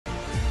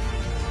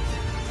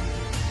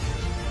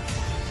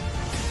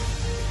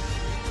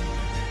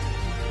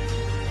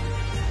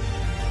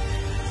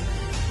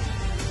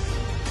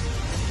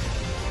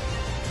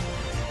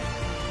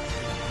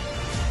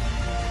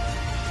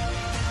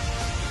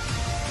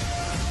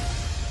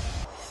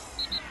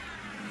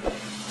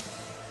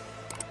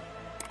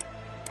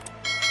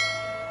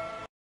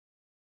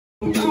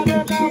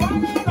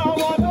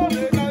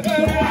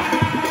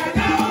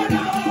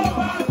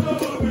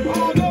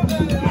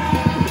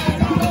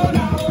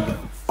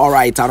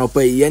Alright,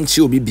 anope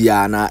yenchi obi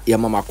biana ya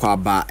mama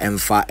kwaba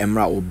emfa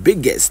emra o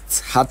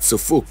biggest Hearts to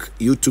Folk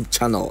YouTube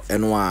channel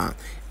enwa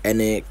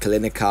any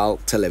clinical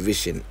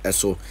television.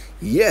 So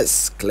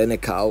yes,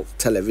 clinical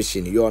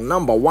television, your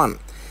number one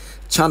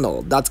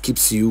channel that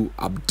keeps you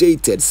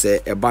updated.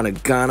 Say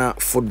about Ghana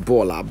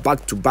footballer,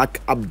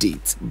 back-to-back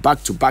updates,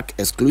 back-to-back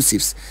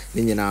exclusives.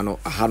 Ninyana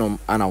ahanom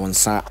ana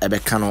wansa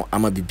ebekano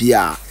ama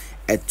bibia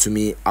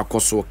etumi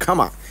akoso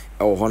kama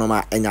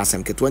honoma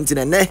enyasem ke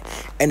 20 ne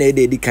ene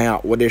de kan a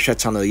wo de hwe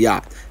channel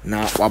ya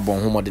na wabon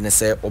homo de ne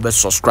se obe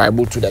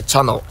subscribe to the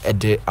channel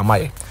ede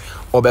amaye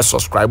obe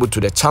subscribe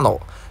to the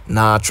channel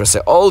na trese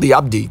all the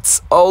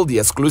updates, all the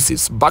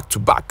exclusives back to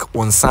back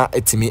wonsa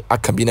etimi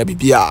akabina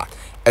bibia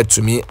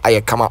etumi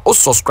aye kama o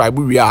subscribe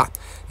we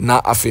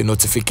na afi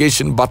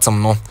notification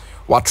button no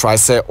what try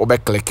say obe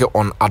click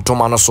on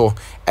adoma no so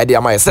ede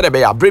amaye se de be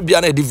ya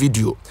brebia na di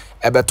video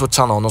ebe to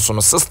channel no so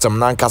no system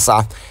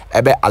nankasa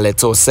ebe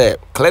alert say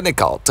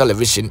clinical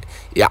television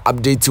ya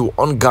update you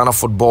on Ghana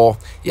football,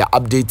 ya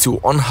update you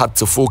on Hearts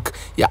to Folk,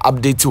 ya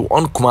update you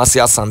on Kumasi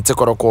Asante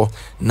Koroko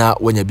na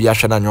wenye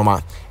biya na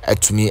nyoma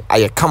etumi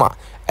aye kama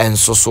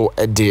enso so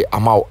ede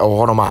amaw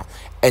ehonoma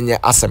enye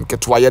asem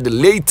ketwa ye the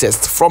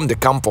latest from the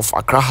camp of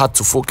Accra Hearts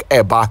to Folk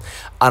eba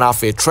and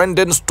afa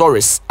trending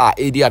stories a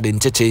edi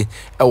adencheche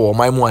ewo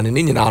maimu ane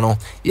nyina no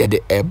ye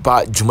de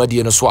eba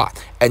dwumadie no so a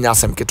enye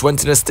asem ketwa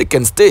ntine stick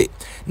and stay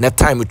na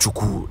time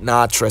chuku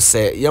na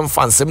trese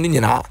yemfa nsem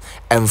nyina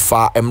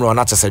emfa emro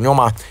na chese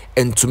nyoma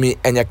entumi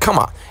enye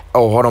kama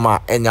ehonoma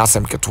enye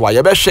asem ketwa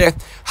ye behwe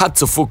Hearts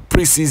to Folk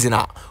pre-season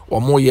a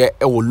omoye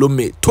ewo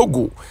Lome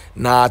Togo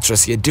na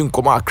trese ye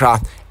dinkomo Accra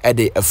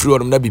ede afri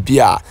onum na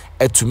bibia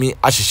etumi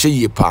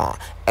ahyehye yepa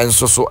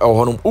enso so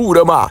ehonum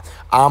uwurama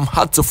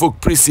Hearts to Folk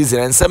pre-season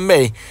ensem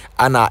me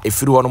ana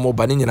efiri honum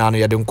ba ne nyina no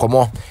ye de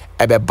nkomo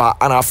ebeba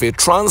ana afi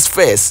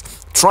transfers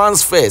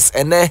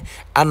ene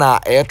ana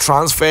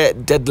transfer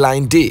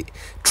deadline day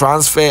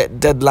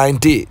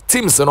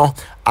teams no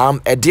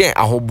edien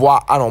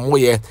ahoboa ana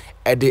omoye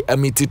ede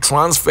amiti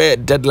transfer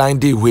deadline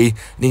day we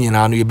ni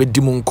nyina no ye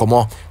bedimu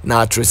nkomo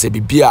na trese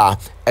bibia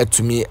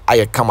etumi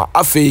aye kama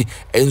afi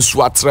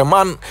ensu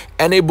atreman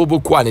ene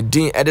boboku ane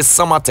din ede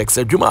Samatex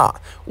adwuma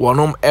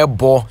wonom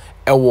ebo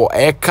ewo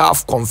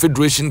CAF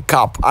Confederation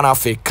Cup and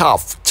afi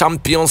CAF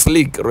Champions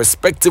League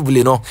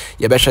respectively no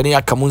ye behwani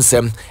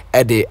akamunsem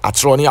ede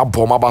atroni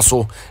aboma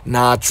baso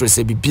na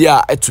trese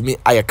bibia etumi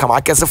aye kama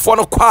akesefo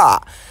no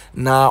kwa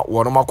na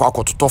wonom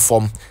akwakototo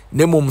form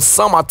nemum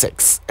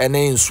Samatex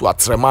ene ensu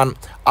atreman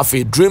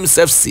afi Dreams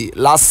FC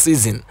last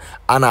season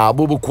ana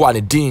aboboku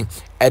ane din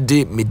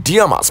ede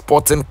Mediama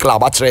Sporting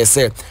Club atre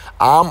say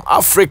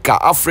Africa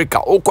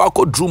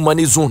okwako drew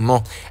money zone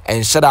no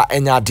enshada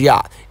enya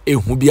dia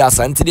ehu bia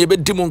santini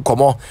ebedimu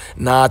nkomo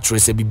na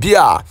trese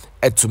bibia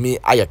etumi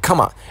aye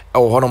kama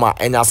ehonoma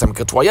enya asem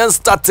ketwa yen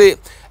starte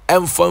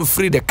and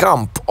free the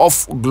camp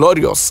of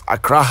glorious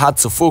Accra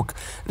Hearts to Folk,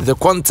 the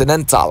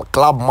Continental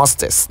Club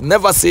Masters.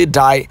 Never say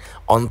die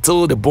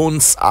until the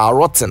bones are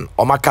rotten.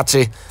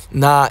 Omakache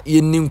na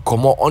yenim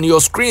komo on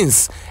your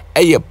screens.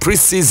 Eye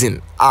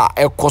pre-season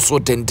ekoso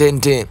den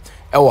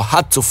ewo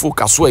Hearts to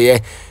Folk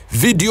aswe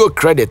video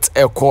credit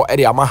eko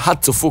ede ama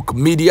Hearts to Folk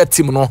media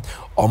team no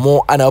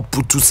omo ana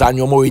putu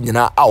sanyomo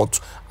nyina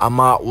out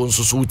ama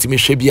wonsoso utimi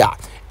hwebia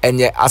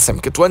enye asem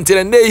ke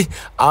 20 nei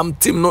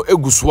team no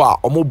eguswa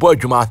omo bo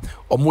adwuma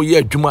omo ye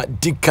adwuma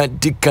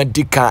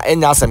dika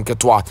enye asem ke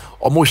toa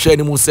omo hwe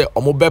ni mu se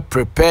omo be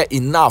prepare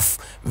enough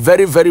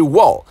very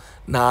well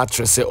na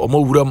trese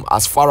omo wuram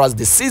as far as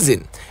the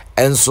season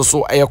enso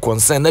so eye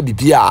concern na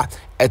bibia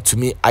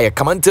etumi aye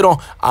kamantino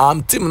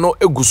team no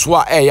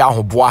eguswa ya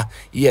ahoboa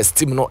yes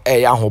team no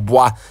ya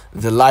ahoboa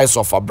the lives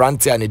of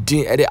Abrante and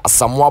din ede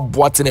Asamoah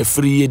Boateng na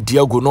free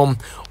diagonom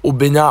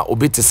obenya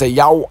obete se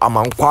yaw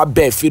amankwa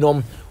ba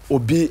finom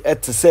obi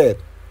etese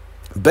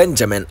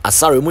Benjamin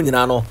Asare mu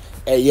nyina no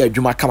ye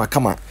adwuma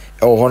kama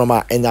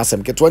honoma enya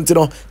asem ke 20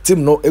 no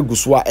team no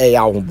eguswa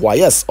ya ahoboa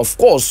yes of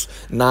course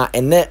na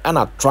ene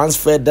ana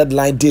transfer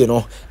deadline day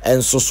no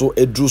enso so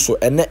edru so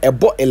ene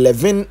ebo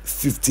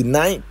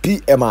 11:59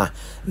 pm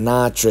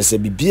na trese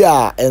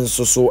bibia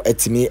enso so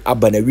etimi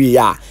abanawi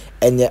ya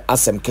enye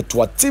asem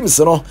ketwa teams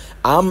no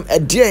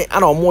edien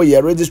ana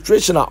omoye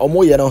registration a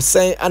omoye no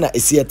sen ana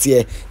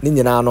esietie ni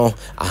nyina no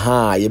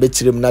ye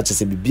bekirem na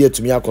trese bibia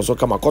tumi akoso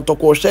kama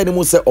kotoko hwe ni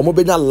mu se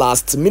omobenya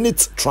last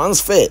minute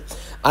transfer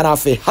ana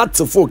fe Hearts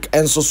to Folk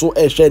enso so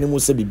hwe ni mu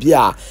se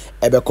bibia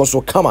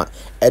ebekoso kama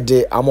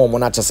ede amomo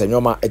na trese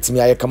nyoma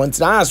etimi aye kama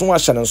ntina so wa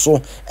hye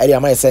so ede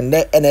amaye se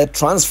ne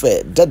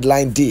transfer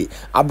deadline day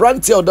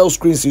Abrante on those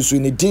screens you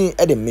in din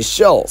ede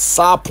Michelle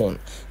Sarpon.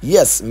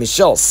 Yes,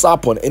 Michelle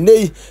Sarpon.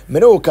 Enei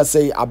mene ka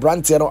say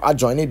Abrante no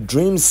adjoin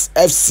Dreams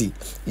FC.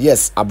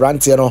 Yes,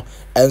 Abrante no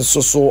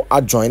enso so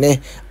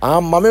adjoin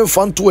mame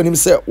fanto anim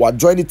say wa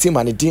join the team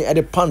and din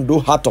ede Pando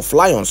Heart of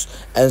Lions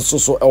enso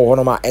so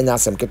ehonoma enya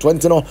asem ke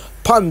 20 no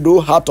Pando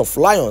Heart of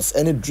Lions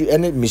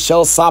any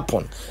Michelle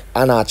Sarpon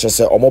ana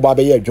chese omoba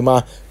be ye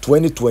adwuma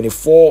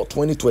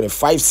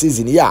 2024-2025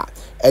 season ya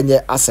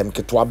enye asem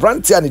keto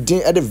brante a ne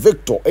din e de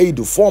Victor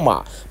Alidu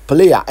former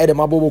player e de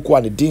maboboko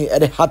a ne din e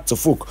de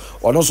Hatfuk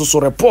ono so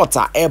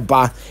reporter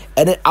eba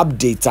ene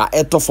updater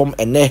eto from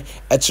ene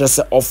e kire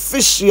se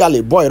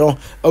officially boy no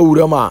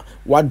awurama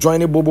wa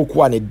join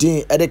boboko a ne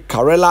din e de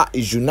Karela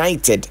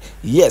United.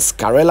 Yes,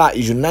 Karela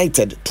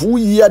United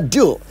 2-year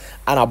deal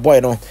ana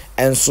boy no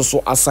enso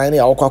so assign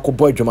ya okwa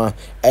boy dwuma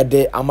e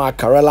de ama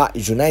Karela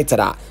United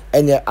a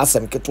enye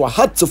asem keto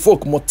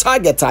Hatfuk mo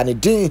target a ne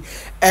din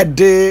e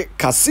de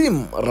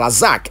Kasim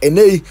Razak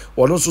enei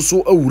wono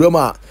so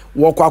awurama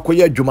wo kwa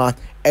koye adwuma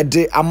e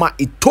de ama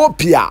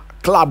Ethiopia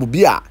club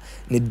bia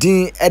ne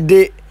din e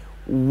de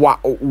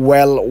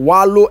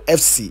Wallo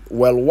FC,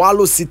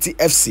 Wallo City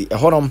FC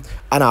honom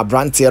ana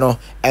brante no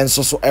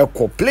enso so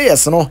eko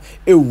players no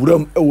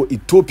ewuram ewo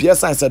Ethiopia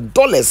sense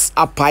dollars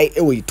apai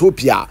ewo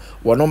Ethiopia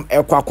wonom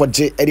eko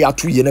akoje eri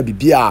atoye na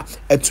bibia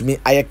etumi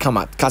aye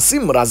kama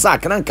Kasim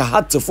Razak na nka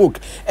Hatfuk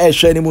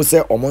ehwe ni mu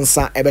se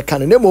omonsa ebeka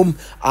no nemom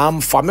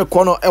fame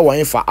kono ewo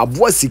enfa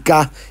aboa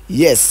sika.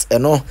 Yes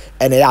eno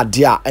ene ya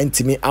de a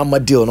antimi ama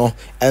deal no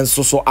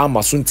enso so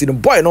ama so ntini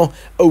boy no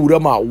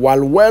ewuram a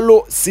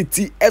Wallo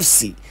City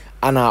FC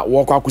ana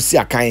woko akusi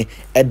akan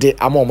ede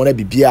ama omona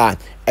bibia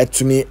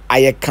etumi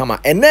aye kama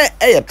ene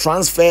eye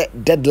transfer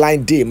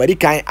deadline day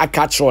marikan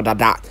akacho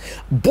dada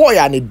boy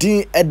ane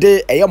din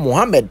ede eye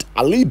Mohammed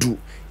Alidu.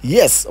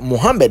 Yes,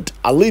 Mohammed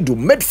Alidu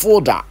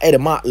midfielder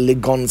edema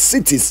Legon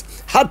Cities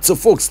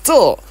Hatfuk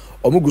still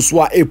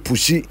omuguswa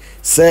pushi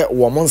se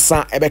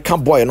womonsa ebeka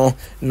boy no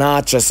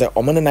na chese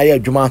omone na ye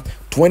adwuma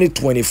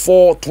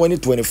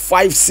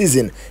 2024-2025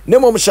 season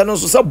nemom hye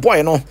so se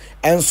boy no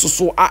enso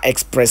so a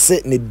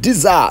express ne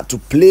desire to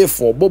play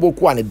for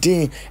Boboko and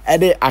din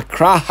ede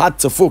Accra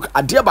Hatfuk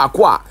ade ba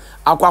ko a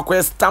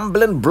akwa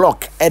stumbling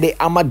block ede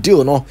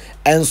amadil no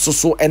enso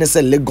so ene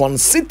se Legon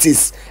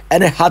Cities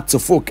ene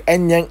Hatfuk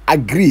enyen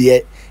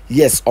agree.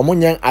 Yes,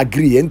 omonyan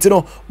agree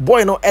entino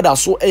boy no eda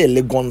so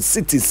Legon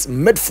Cities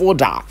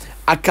midfielder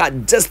aka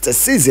just a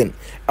season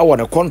I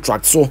want a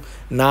contract so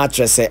na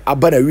chese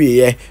abana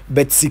wiye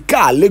but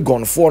sika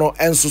Legon for no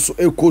enso so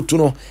ekotu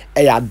no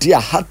dia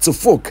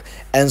Hatfuk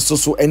enso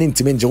so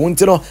enintime nje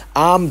wontino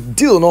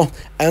deal no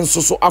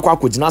enso so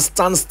akwa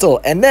stand still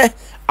ene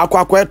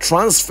akwa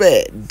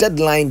transfer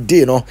deadline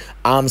day no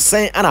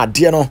saying ana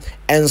de no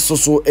enso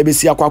so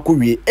ebesi akwa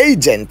wi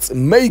agent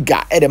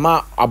mega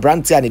edema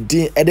abrante ani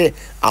din ede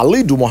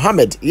Alidu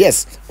Mohammed.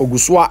 Yes,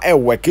 ogusua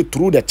work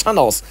through the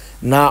channels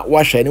na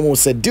wahwe ni mu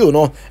se deal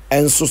no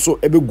enso so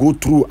ebe go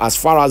through as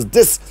far as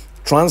this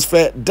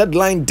transfer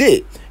deadline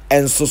day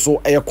enso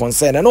so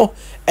concern no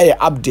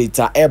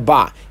update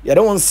eba ye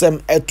don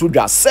sem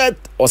etudwa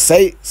Seth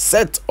Osei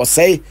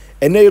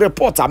ene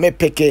reporter me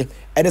peke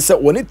ene se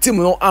woni team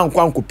no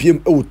ankwankopiem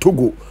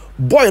Togo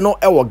boy no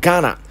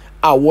Ghana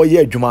a wo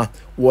ye adwuma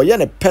wo ye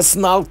ne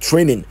personal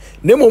training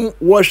nemom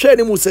wo hwe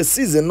ni mu se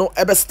season no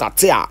ebe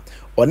start a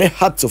one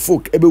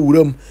Hatfuk ebe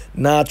wuram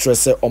na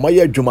trese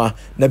omaye adwuma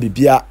na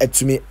bibia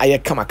etumi aye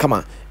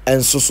kama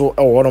enso so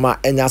honoma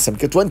enya asem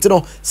ke 20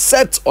 no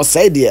Seth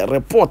Osei the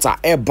reporter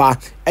eba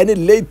any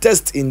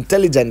latest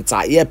intelligence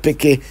ye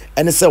peke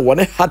ene se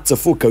one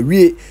Hatfuk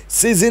awie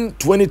season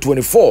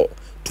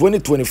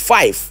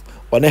 2024-2025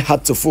 one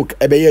Hatfuk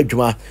ebe ye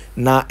adwuma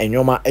na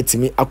enyoma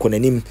etimi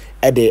akonanim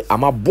ede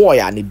ama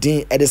boy a ne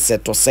din ede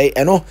Seth Osei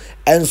eno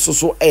enso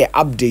so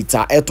update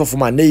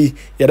etofuma nei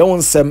ye don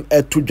nsem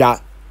etudwa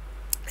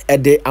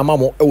ede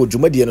amamo ewo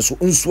dwumadie no so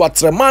nsu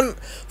Atreman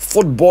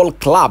Football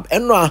Club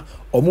enwa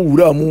omu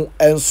wura mu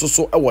enso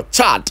so ewo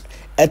Chad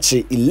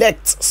eche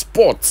elect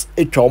sports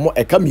etwa omo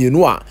eka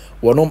mienu a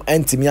wonom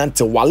antimi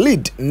ante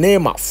Walid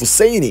Neema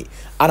Fusaini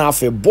ana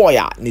afe boy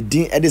a ne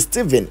din ede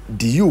Steven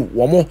Diu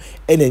womo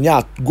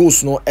enenya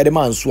goals no ede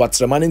ma nsu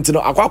Atreman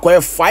ntino akwakoye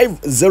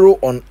 5-0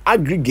 on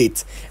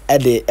aggregate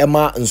ede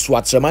ema nsu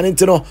Atreman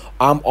ntino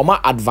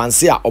oma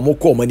advance a omo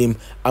ko omanim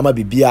ama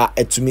bibia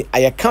etumi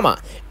ayekama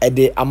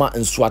ede ama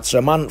nsu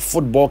Atreman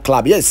Football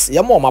Club. Yes,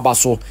 yema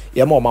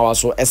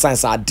omabaso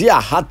essence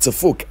adia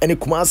Hatfuk ene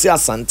Kumasi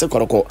Asante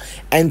Koroko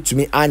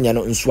entumi anya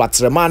no nsu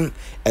Atreman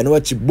eno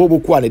achi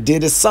Boboko ane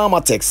de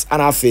Samatex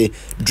ana afe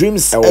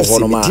Dreams FC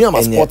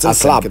Mediama Sporting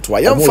Club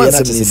yam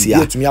fancy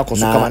etumi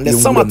akoso kama ne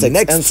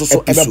Samatex enso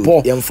so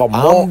ebebo yemfa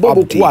more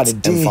Boboko ane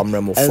de from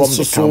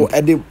the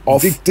ede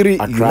Victory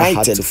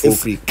United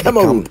free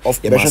Cameroon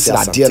of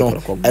Yebesha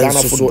Ghana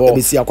football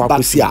ebesi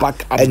akwakosi a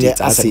enye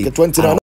ase 20